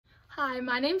Hi,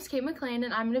 my name's Kate McLean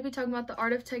and I'm going to be talking about the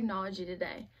art of technology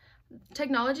today.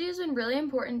 Technology has been really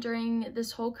important during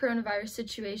this whole coronavirus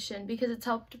situation because it's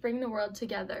helped bring the world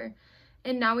together.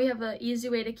 And now we have an easy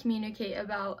way to communicate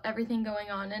about everything going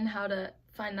on and how to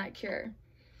find that cure.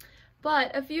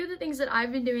 But a few of the things that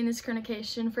I've been doing this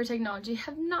coronacation for technology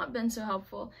have not been so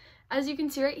helpful. As you can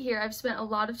see right here, I've spent a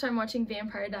lot of time watching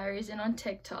Vampire Diaries and on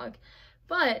TikTok.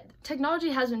 But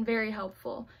technology has been very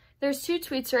helpful. There's two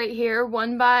tweets right here,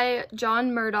 one by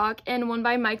John Murdoch and one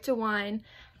by Mike DeWine,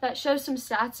 that show some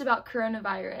stats about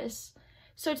coronavirus.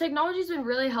 So technology's been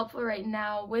really helpful right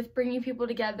now with bringing people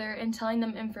together and telling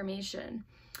them information.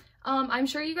 I'm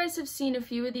sure you guys have seen a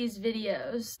few of these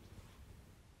videos.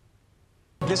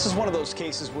 This is one of those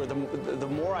cases where the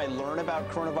more I learn about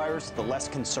coronavirus, the less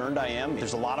concerned I am.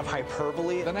 There's a lot of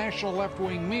hyperbole. The national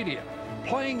left-wing media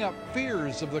playing up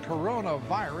fears of the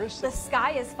coronavirus. The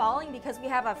sky is falling because we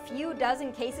have a few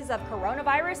dozen cases of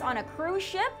coronavirus on a cruise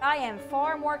ship. I am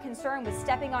far more concerned with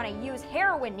stepping on a used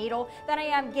heroin needle than I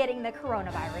am getting the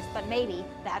coronavirus, but maybe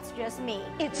that's just me.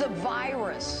 It's a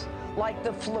virus like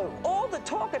the flu. All the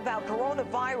talk about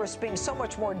coronavirus being so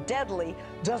much more deadly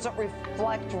doesn't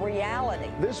reflect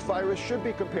reality. This virus should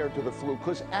be compared to the flu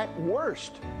because at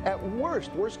worst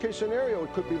case scenario,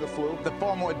 it could be the flu. The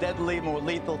far more deadly, more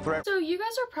lethal threat. So you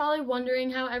guys are probably wondering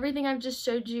how everything I've just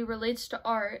showed you relates to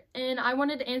art, and I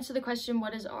wanted to answer the question,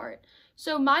 what is art?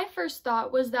 So my first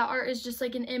thought was that art is just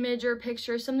like an image or a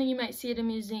picture, something you might see at a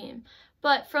museum.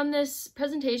 But from this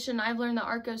presentation, I've learned that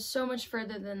art goes so much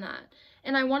further than that.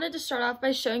 And I wanted to start off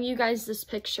by showing you guys this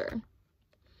picture.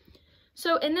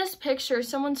 So in this picture,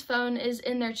 someone's phone is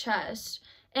in their chest,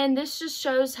 and this just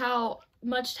shows how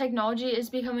much technology is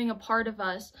becoming a part of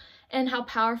us and how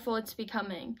powerful it's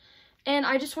becoming. And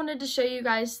I just wanted to show you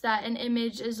guys that an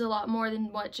image is a lot more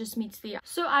than what just meets the eye.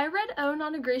 So I read "O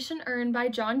Not a Grecian Urn" by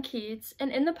John Keats,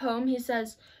 and in the poem he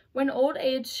says, "When old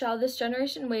age shall this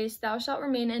generation waste, thou shalt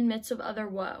remain in midst of other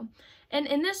woe." And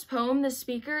in this poem, the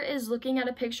speaker is looking at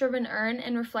a picture of an urn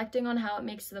and reflecting on how it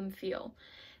makes them feel.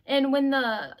 And when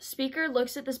the speaker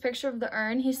looks at this picture of the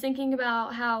urn, he's thinking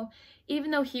about how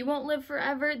even though he won't live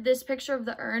forever, this picture of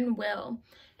the urn will.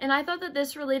 And I thought that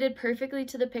this related perfectly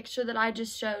to the picture that I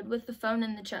just showed with the phone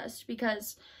in the chest,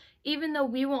 because even though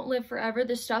we won't live forever,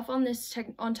 the stuff on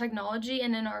on technology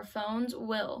and in our phones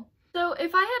will. So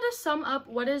if I had to sum up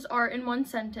what is art in one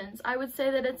sentence, I would say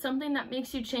that it's something that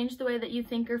makes you change the way that you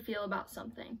think or feel about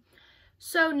something.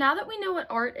 So now that we know what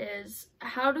art is,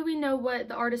 how do we know what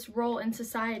the artist's role in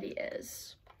society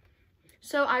is?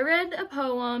 So I read a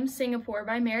poem, Singapore,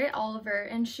 by Mary Oliver,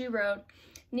 and she wrote,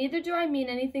 "Neither do I mean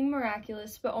anything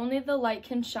miraculous, but only the light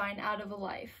can shine out of a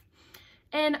life."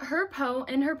 And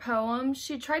in her poem,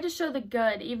 she tried to show the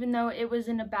good even though it was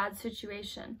in a bad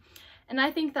situation. And I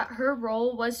think that her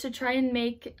role was to try and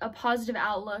make a positive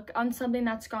outlook on something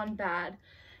that's gone bad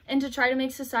and to try to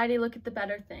make society look at the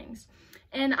better things.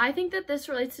 And I think that this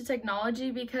relates to technology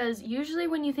because usually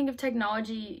when you think of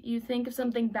technology, you think of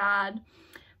something bad,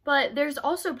 but there's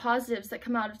also positives that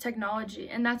come out of technology,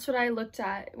 and that's what I looked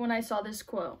at when I saw this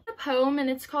quote. A poem, and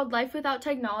it's called "Life Without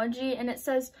Technology," and it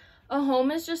says, "A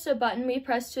home is just a button we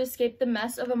press to escape the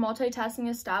mess of a multitasking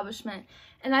establishment."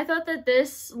 And I thought that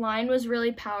this line was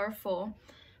really powerful.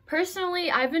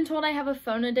 Personally, I've been told I have a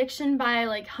phone addiction by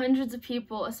like hundreds of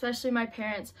people, especially my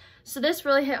parents, so this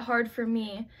really hit hard for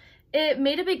me. It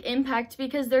made a big impact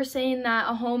because they're saying that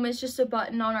a home is just a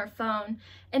button on our phone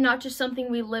and not just something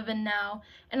we live in now.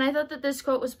 And I thought that this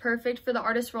quote was perfect for the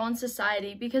artist's role in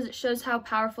society because it shows how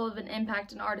powerful of an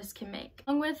impact an artist can make.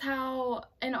 Along with how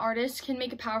an artist can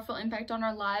make a powerful impact on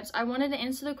our lives, I wanted to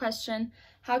answer the question,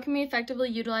 how can we effectively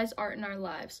utilize art in our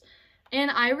lives?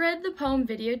 And I read the poem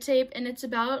Videotape, and it's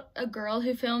about a girl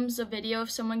who films a video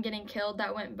of someone getting killed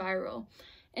that went viral.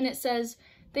 And it says,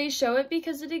 "They show it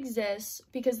because it exists,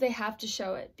 because they have to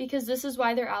show it, because this is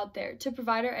why they're out there, to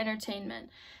provide our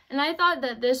entertainment." And I thought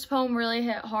that this poem really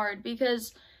hit hard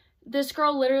because this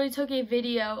girl literally took a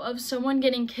video of someone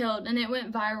getting killed and it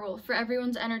went viral for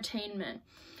everyone's entertainment.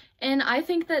 And I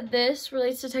think that this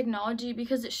relates to technology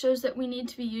because it shows that we need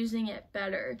to be using it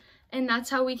better. And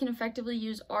that's how we can effectively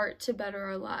use art to better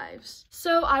our lives.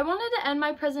 So I wanted to end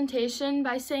my presentation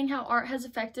by saying how art has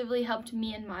effectively helped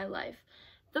me in my life.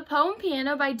 The poem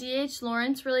Piano by D.H.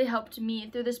 Lawrence really helped me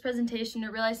through this presentation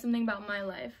to realize something about my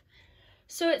life.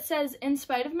 So it says, "In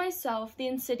spite of myself, the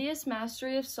insidious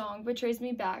mastery of song betrays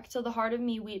me back till the heart of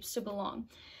me weeps to belong."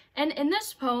 And in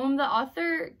this poem, the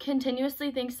author continuously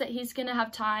thinks that he's going to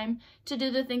have time to do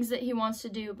the things that he wants to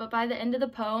do, but by the end of the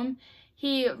poem,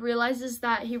 he realizes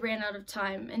that he ran out of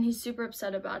time and he's super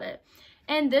upset about it.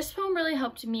 And this poem really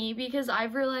helped me because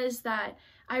I've realized that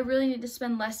I really need to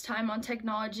spend less time on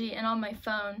technology and on my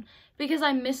phone because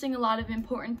I'm missing a lot of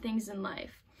important things in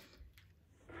life.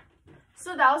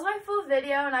 So that was my full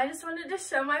video, and I just wanted to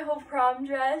show my whole prom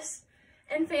dress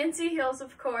and fancy heels,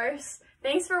 of course.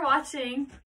 Thanks for watching.